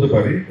ইনভলভ হতে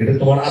পারি। এটা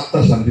তোমার আত্মা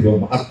শান্তি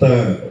পাবে, আত্মা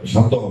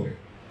শান্ত হবে।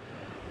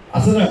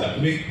 আছে না,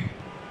 তুমি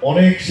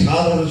অনেক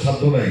স্বাদ আছে,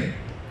 সাধ্য নাই।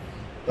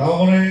 তাও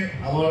মানে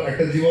আমার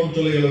একটা জীবন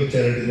চলে গেল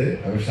চ্যারিটিতে।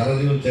 আমি সারা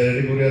জীবন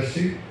চ্যারিটি করে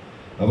আসছি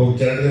এবং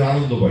চ্যারিটিতে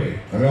আনন্দ পাই।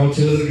 আমি আমার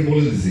ছেলেদেরকে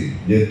বলে দিচ্ছি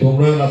যে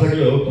তোমরা না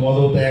থাকলেও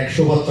তোমাদের মতো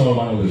 100 বাচ্চা আমার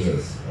বাংলাদেশে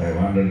আছে,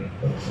 100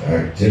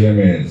 ছেলে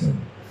মেয়ে আছে।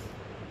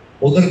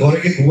 ওদের ঘরে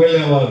গিয়ে ঘুমাইলে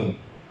আমার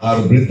আর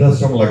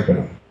বৃদ্ধাশ্রম লাগবে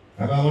না।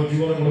 আমি আমার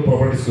জীবনে কোনো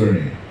প্রপার্টিস করে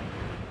নিই,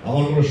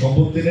 আমার কোনো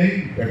সম্পত্তি নেই।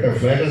 একটা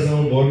ফ্ল্যাট আছে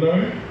আমার বউর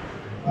নামে,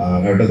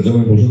 আর একটা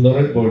জমি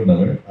বসুন্ধরায় বউর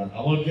নামে। আর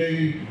আমার যে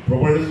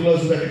প্রপার্টিস গুলো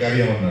আছে, একটা গাড়ি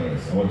আমার নামে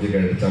আছে, আমার যে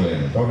গাড়িটা চালাই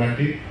না, তখন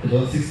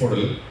 2006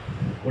 মডেল,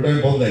 ওটা আমি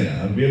বদলাই না।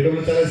 আমি BMW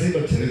চালাইছি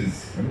বা ছেড়ে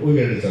দিচ্ছি, আমি ওই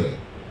গাড়িটা চালাই।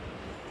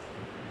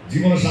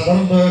 জীবনে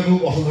সাধারণত খুব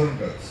অসাধারণ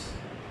কাজ।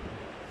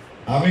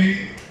 আমি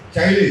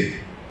চাইলে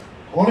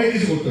অনেক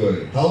কিছু করতে পারি,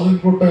 1000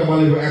 কোটি টাকা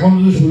মালিক। এখন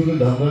যদি শুরু করে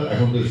ধান্দা,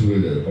 এখন থেকে শুরু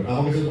হয়ে যাবে, বাট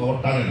আমার কাছে আমার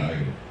টানে না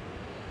এগুলো।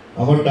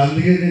 আমার ডান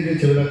দিকে যে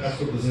ছেলেটা কাজ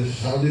করতেছে,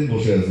 সারাদিন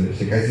বসে আছে,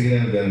 সে খাইছে কিনা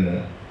আমি জানি না।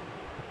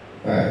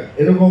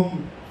 এরকম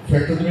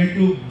ফ্যাক্টর তুমি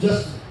একটু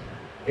জাস্ট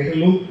একটা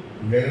লোক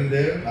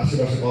দেয়ার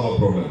আশেপাশে পাওয়া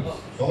প্রবলেম।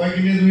 সবাইকে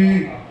নিয়ে তুমি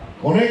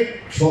অনেক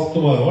শখ,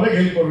 তোমার অনেক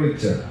হেল্প করার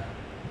ইচ্ছা,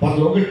 বাট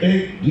লোকের টেক,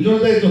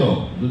 দুজনের দায়িত্ব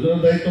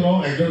নাও,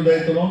 একজনের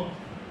দায়িত্ব নাও,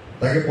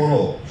 তাকে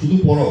পড়াও, শুধু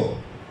পড়াও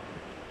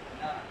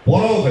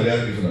খালি,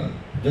 আর কিছু না।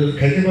 যদি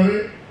খাইতে পারে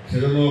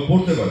সেজন্য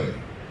পড়তে পারে।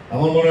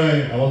 আমার মনে হয়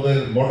আমাদের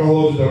মোটা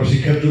হওয়া উচিত। আমরা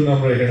শিক্ষার জন্য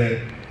আমরা এখানে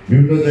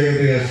বিভিন্ন জায়গা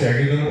থেকে আসছি, এক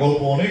একজনের গল্প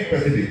অনেক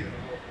প্যাথেটিক।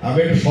 আমি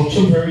একটা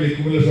সচ্ছল ফ্যামিলি,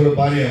 কুমিল্লা শহরে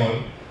বাড়ি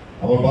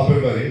আমার বাপের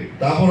বাড়ি।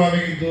 তারপর আমি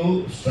কিন্তু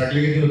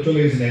স্ট্রাগলিং এর জন্য চলে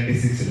গেছি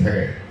 96-এ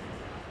ঢাকায়,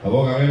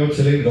 এবং আমি আমার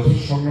ছেলেকে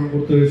যথেষ্ট সংগ্রাম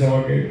করতে হয়েছে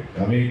আমাকে।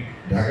 আমি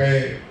ঢাকায়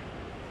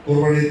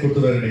কোরবানি করতে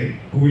পারিনি,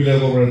 কুমিল্লায়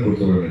কোরবানি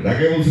করতে পারিনি।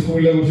 ঢাকায় বলছি,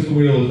 কুমিল্লা বলছি,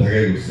 কুমিল্লা বলছি,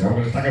 ঢাকায় বলছি। আমার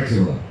কাছে টাকা ছিল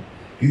না,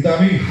 কিন্তু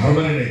আমি হার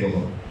মানি নাই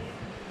কখনো।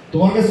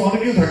 তোমার কাছে অনেক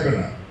কিছু থাকবে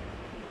না,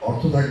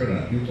 অর্থ থাকবে না,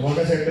 কিন্তু তোমার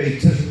কাছে একটা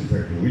ইচ্ছা শক্তি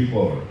থাকবে, উইল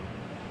পাওয়ার,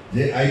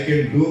 যে I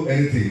can do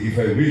anything if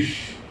I wish.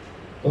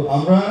 তো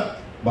আমরা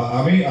বা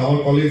আমি আমার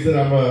কলিগদের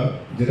আমরা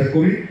যেটা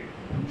করি,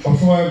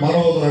 সবসময়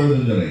মানবতার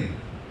আবেদন জানাই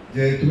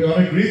যে তুমি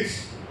অনেক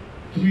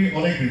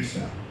রিচ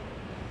না,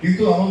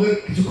 কিন্তু আমাদের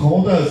কিছু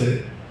ক্ষমতা আছে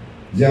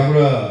যে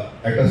আমরা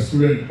একটা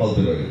স্টুডেন্ট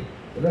পালতে পারি।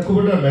 এটা খুব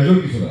একটা মেজর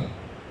কিছু না।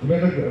 তুমি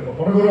একটা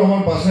মনে করো,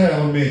 আমার বাসায়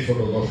আমার মেয়ে ছোট,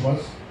 10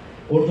 মাস,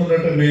 ওর জন্য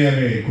একটা মেয়ে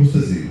আমি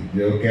খুঁজতেছি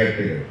যে ওর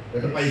কেয়ারটেকার,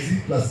 একটা পাইছি,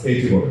 ক্লাস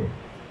 8 পড়ে,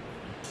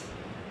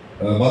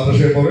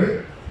 মাদ্রাসায় পড়ে।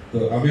 তো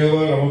আমি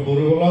আবার আমার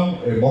বউরে বললাম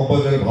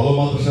মগবাজারে ভালো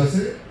মাদ্রাসা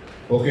আছে,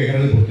 ওকে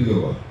এখানে ভর্তি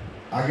করবা।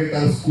 আগে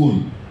তার স্কুল,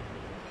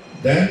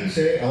 দেন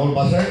সে আমার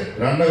বাসায়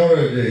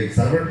রান্নাঘরে যে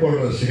সার্ভেন্ট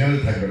কোয়ার্টার সেখানে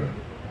থাকবে না,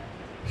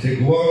 সে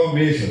ঘুমাবে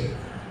মেয়ের সাথে।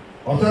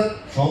 অর্থাৎ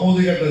সম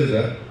অধিকারটা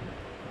যেটা,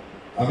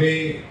 আমি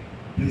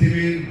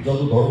পৃথিবীর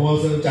যত ধর্ম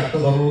আছে 4টা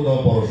ধর্ম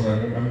আমার পড়াশোনা,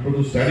 আমি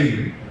প্রচুর স্টাডি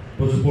করি,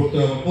 প্রচুর পড়তে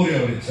আমার করি,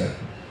 আমার ইচ্ছা।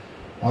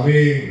 আমি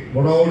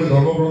মোটামুটি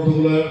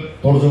ধর্মগ্রন্থগুলোর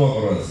তর্জমা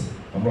করা আছে,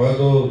 আমরা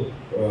হয়তো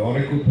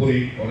অনেক পড়ি,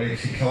 অনেক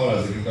শিক্ষাও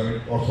আছে, কিন্তু আমি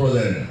অর্থটা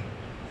জানি না।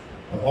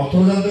 অর্থ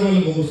জানতে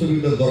পারলে মুখস্থ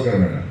বিদ্যার দরকার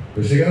হয় না। তো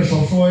সেখানে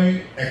সবসময়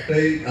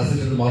একটাই আছে,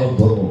 সেটা মানব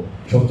ধর্ম,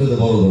 সবচেয়ে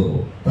বড় ধর্ম,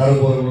 তার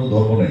উপরে কোনো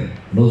ধর্ম নেই।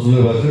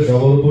 নজরুলের ভাষায়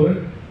সবার উপরে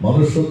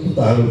মানুষ সত্য,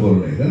 তার উপরে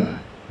নেই, তাই না?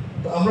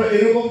 তো আমরা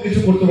এরকম কিছু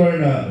করতে পারি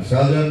না।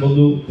 শাহজাহান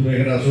বন্ধু, তুমি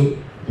এখানে আসো,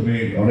 তুমি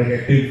অনেক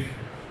অ্যাক্টিভ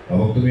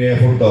এবং তুমি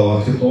এফোর্ট দাও,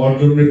 আজকে তোমার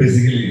জন্য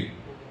বেসিক্যালি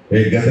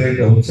এই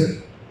গ্যাদারিংটা হচ্ছে,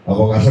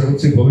 এবং আশা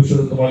করছি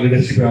ভবিষ্যতে তোমার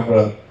লিডারশিপে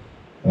আমরা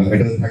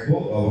এটাতে থাকবো,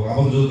 এবং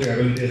আমাদের যত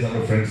অ্যাবিলিটি আছে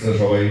আমরা ফ্রেন্ডসরা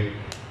সবাই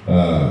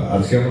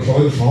আজকে আমরা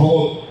সবাই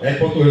সহমত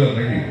একমত হইলাম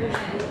নাকি।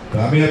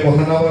 আমি আর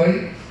কথা না বাড়াই,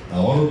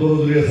 আমারও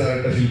দৌড়দৌড়ি আছে, আর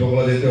একটা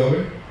শিল্পকলা যেতে হবে।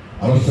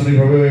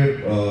 আনুষ্ঠানিকভাবে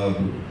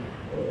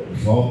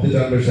সমাপ্তি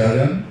টানবে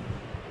শাহজাহান।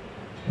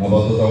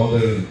 আপাতত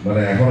আমাদের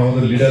মানে এখন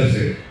আমাদের লিডার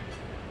সে,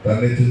 তার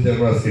নেতৃত্বে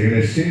আমরা আজকে এখানে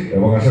এসেছি,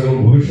 এবং আশা করব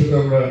ভবিষ্যতে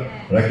আমরা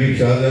রাকিব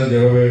শাহজাহান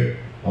যেভাবে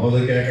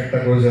আমাদেরকে এক একটা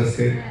করেছে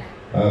আজকে,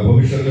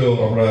 ভবিষ্যতেও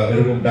আমরা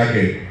এরকম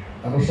ডাকে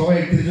আমরা সবাই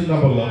 31 জন না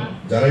বললাম,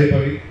 যারাই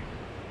পারি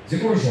যে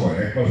কোনো সময়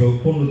 1 মাস হোক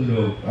 15 দিন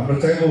হোক, আমরা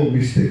চাইবো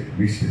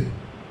মিশতে।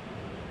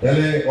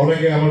 তাহলে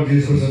অনেকে আমার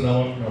জিজ্ঞেস করছেন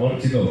আমার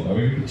চিনো, আমি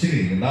কিন্তু চিনি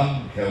নাম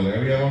খেয়াল নেই।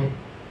 আমি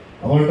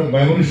আমার একটা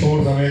মেমোরি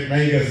শর্ট, আমি এক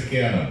নায়িকা আছে কে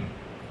আনা,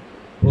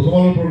 প্রথম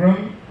আলোর প্রোগ্রাম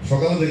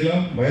সকালে দেখলাম,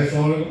 ভাইয়া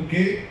আসসালামু আলাইকুম,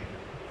 কে?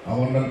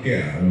 আমার নাম কে?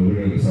 আমি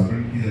অভিনয় করছি, আপনার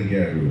কি জানি কে?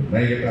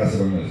 নায়িকাটা আছে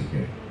বাংলাদেশে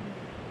কে?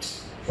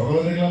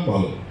 সকালে দেখলাম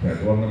ভালো, হ্যাঁ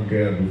তোমার নাম কে?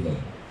 বুঝলাম।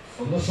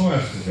 সন্ধ্যার সময়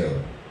আসছে সে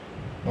আবার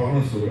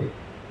পারফরমেন্স করবে,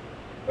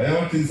 ভাই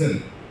আমার চিনছেন?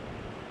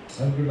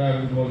 আমি না,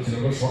 আমি তোমার ছিল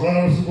সকালে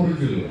আমার সাথে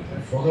পরিচয়,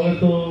 সকালে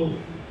তো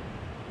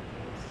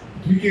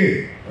তুই কে?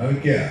 আমি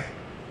কে?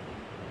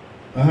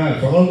 হ্যাঁ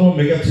সকালে তোমার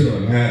মেকআপ ছিল না।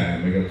 হ্যাঁ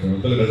মেকআপ ছিল,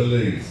 তাহলে বেতন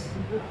দিয়ে গেছি,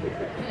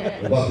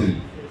 বাতিল।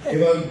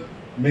 এবার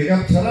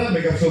মেকআপ ছাড়া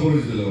মেকআপ সহ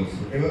পরিচিত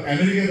করছিল। এবার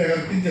আমেরিকায়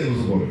দেখার 3-4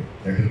 বছর পরে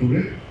একটা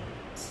ট্যুরে,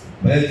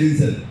 ভাইয়া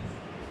চিনছেন?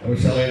 আমি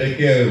শালা এটা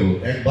কে হবে,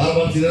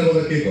 বারবার চিনার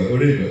কথা কে কয়,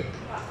 ওটাই কয়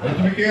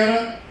তুমি কে আনা?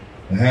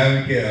 হ্যাঁ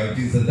আমি কে? আমি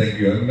চিনছেন, থ্যাংক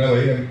ইউ। আমি না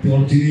ভাই, আমি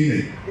তোমার চিনি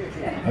নেই,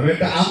 আমি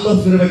একটা আন্দাজ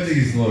করে বাচ্চা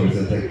গেছি তোমার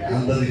কাছে,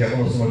 আন্দাজে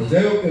কেমন সময়।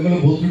 যাই হোক, এগুলো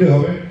ভুল ত্রুটি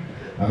হবে।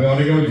 আমি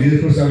অনেকে আমি জিজ্ঞেস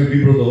করছি, আমি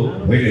বিব্রত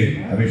হইনি,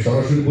 আমি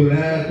সরাসরি বলি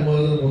হ্যাঁ তোমার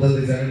কোথা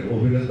থেকে, আমি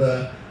অভিনেতা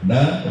না,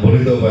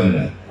 বলিতেও পারি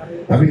না,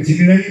 আমি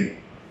চিনি নাই।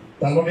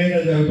 তার মানে না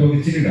যে আমি তোমাকে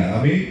চিনি না,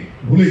 আমি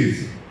ভুলে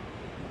গেছি।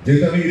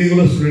 যেহেতু আমি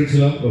ইরেগুলার স্টুডেন্ট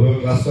ছিলাম, ওইভাবে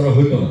ক্লাস করা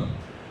হইতো না।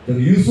 তো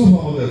ইউসুফ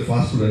আমাদের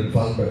ফার্স্ট স্টুডেন্ট,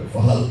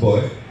 ফার্স্ট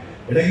বয়,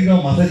 এটা কিন্তু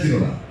আমার মাথায় ছিল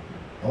না,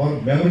 আমার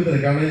মেমোরিতে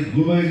নেই। কারণ এই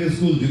দুবাই যে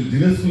স্কুল,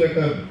 জিলের স্কুল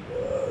একটা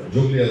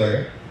জঙ্গলি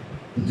এলাকা,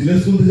 জিলের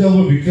স্কুলতে যাবো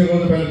ভিক্টোরিয়া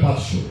কলেজে পেলে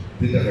 500,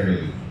 3টা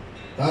ফ্যাকাল্টি,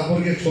 তারপর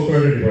গিয়ে ছোট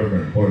একটা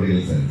ডিপার্টমেন্ট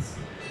পলিটিক্যাল সায়েন্স।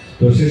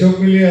 তো সেসব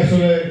মিলিয়ে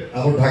আসলে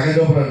আবার ঢাকায়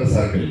যাওয়ার একটা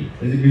সার্কেল,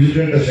 এই যে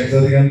মিলিটারিটা শেখ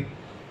সাদিকান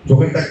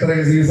চোখের ডাক্তারের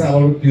কাছে গেছে,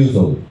 আমারও কিউজ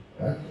হবো,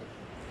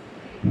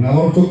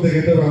 আমার চোখ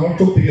দেখে, আমার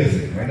চোখ ঠিক আছে,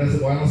 মাইনাসে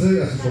পয়েন্ট আছে,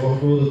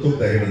 চোখ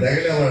দেখে না,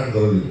 দেখলে আমার একটা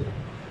ধরে দিল।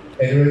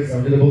 এনিওয়েজ,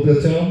 আমি যেটা বলতে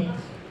চাচ্ছিলাম,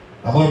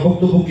 আমার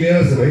বক্তব্য ক্লিয়ার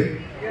আছে ভাই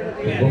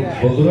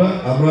বন্ধুরা।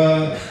 আমরা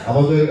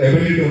আমাদের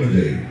অ্যাবিলিটি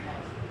অনুযায়ী,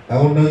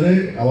 এমন না যে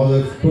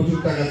আমাদের প্রচুর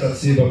টাকা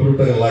চাচ্ছি বা প্রচুর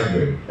টাকা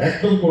লাগবে,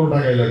 একদম কোনো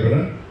টাকাই লাগবে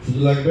না, শুধু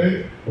লাগবে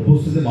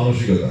উপস্থিতি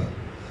মানসিকতা।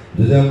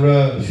 যদি আমরা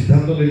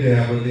সিদ্ধান্ত নিই যে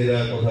আমরা যে এরা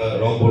কথা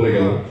রব বলে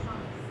গেল,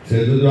 সে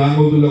যদি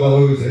আঙ্গুল তুলে কথা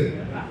হয়েছে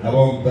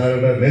এবং তার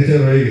একটা নেচার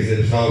হয়ে গেছে,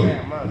 এটা স্বাভাবিক,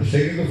 সে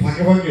কিন্তু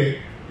ফাঁকে ফাঁকে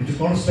কিছু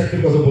কনস্ট্রাকটিভ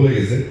কথা বলে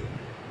গেছে,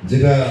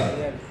 যেটা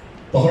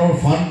তখন আমার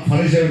ফান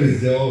হিসেবে দিয়েছে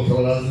যে ও সব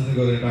রাজনীতি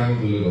করে আঙ্গুল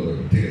তুলে কথা,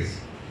 ঠিক আছে।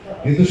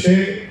 কিন্তু সে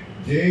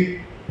যে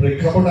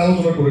প্রেক্ষাপট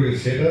আলোচনা করে গেছে,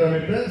 সেটার আমি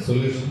একটা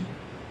সলিউশন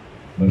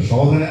মানে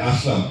সমাধানে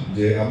আসলাম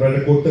যে আমরা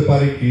এটা করতে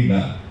পারি কি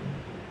না।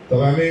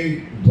 তবে আমি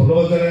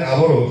ধন্যবাদ জানাই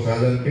আবারও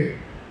শাহজাহানকে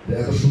যে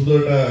এত সুন্দর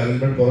একটা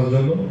অ্যারেঞ্জমেন্ট করার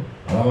জন্য,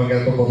 আর আমাকে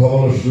এত কথা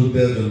বলার সুযোগ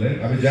দেওয়ার জন্য।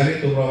 আমি জানি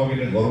তোমরা আমাকে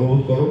নিয়ে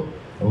গর্ববোধ করো,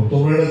 এবং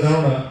তোমরা এটা জানো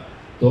না,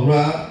 তোমরা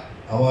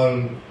আমার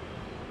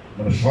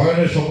মানে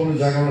শয়নের স্বপ্নে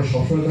যা কারণে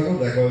সবসময় থাকো,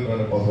 দেখা হয়ে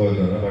মানে কথা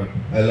হইতে না, but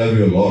I love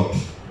you lot,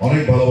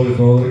 অনেক ভালোবাসি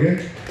তোমাদেরকে।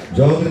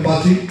 যতদিন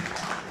বাঁচি,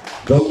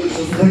 যতদিন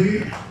সুস্থ থাকি,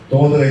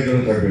 তোমাদের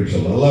একজনে থাকবে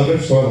ইনশাল্লাহ। আল্লাহ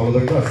হাফেজ, সবাই ভালো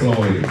থাকবে,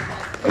 আসসালামু আলাইকুম।